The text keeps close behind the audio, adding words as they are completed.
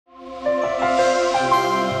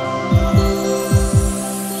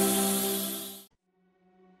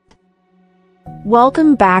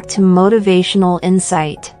Welcome back to Motivational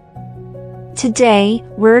Insight. Today,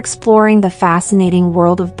 we're exploring the fascinating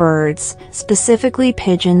world of birds, specifically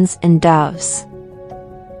pigeons and doves.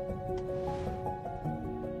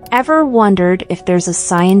 Ever wondered if there's a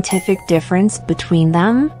scientific difference between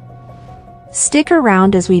them? Stick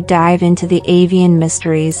around as we dive into the avian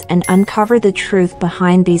mysteries and uncover the truth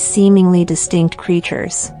behind these seemingly distinct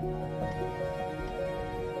creatures.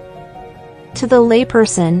 To the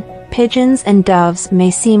layperson, pigeons and doves may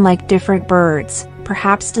seem like different birds,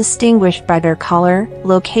 perhaps distinguished by their color,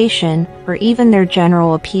 location, or even their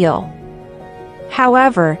general appeal.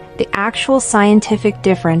 However, the actual scientific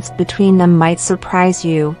difference between them might surprise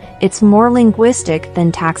you. It's more linguistic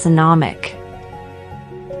than taxonomic.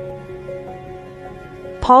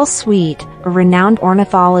 Paul Sweet, a renowned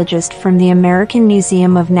ornithologist from the American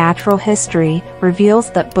Museum of Natural History,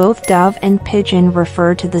 reveals that both dove and pigeon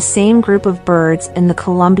refer to the same group of birds in the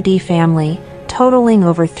Columbidae family, totaling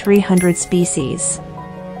over 300 species.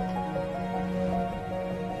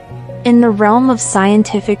 In the realm of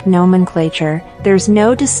scientific nomenclature, there's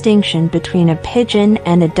no distinction between a pigeon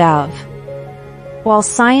and a dove. While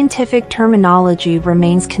scientific terminology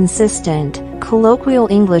remains consistent, colloquial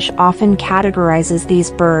English often categorizes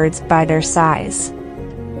these birds by their size.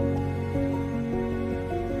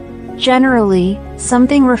 Generally,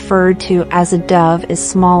 something referred to as a dove is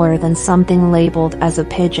smaller than something labeled as a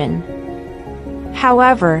pigeon.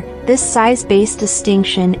 However, this size-based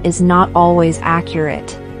distinction is not always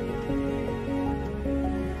accurate.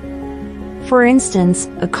 For instance,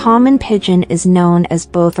 a common pigeon is known as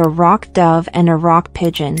both a rock dove and a rock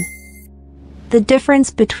pigeon. The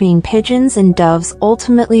difference between pigeons and doves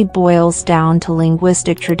ultimately boils down to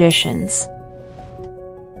linguistic traditions.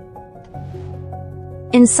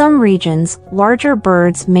 In some regions, larger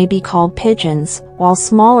birds may be called pigeons, while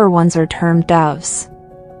smaller ones are termed doves.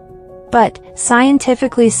 But,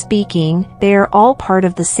 scientifically speaking, they are all part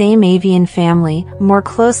of the same avian family, more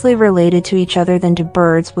closely related to each other than to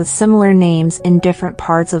birds with similar names in different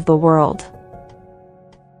parts of the world.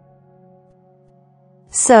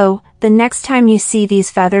 So, the next time you see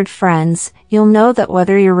these feathered friends, you'll know that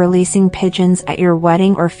whether you're releasing pigeons at your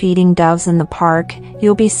wedding or feeding doves in the park,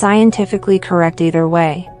 you'll be scientifically correct either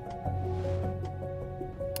way.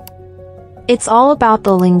 It's all about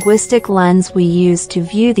the linguistic lens we use to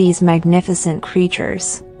view these magnificent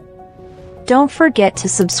creatures. Don't forget to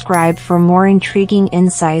subscribe for more intriguing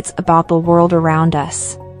insights about the world around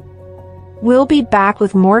us. We'll be back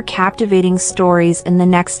with more captivating stories in the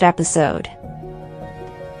next episode.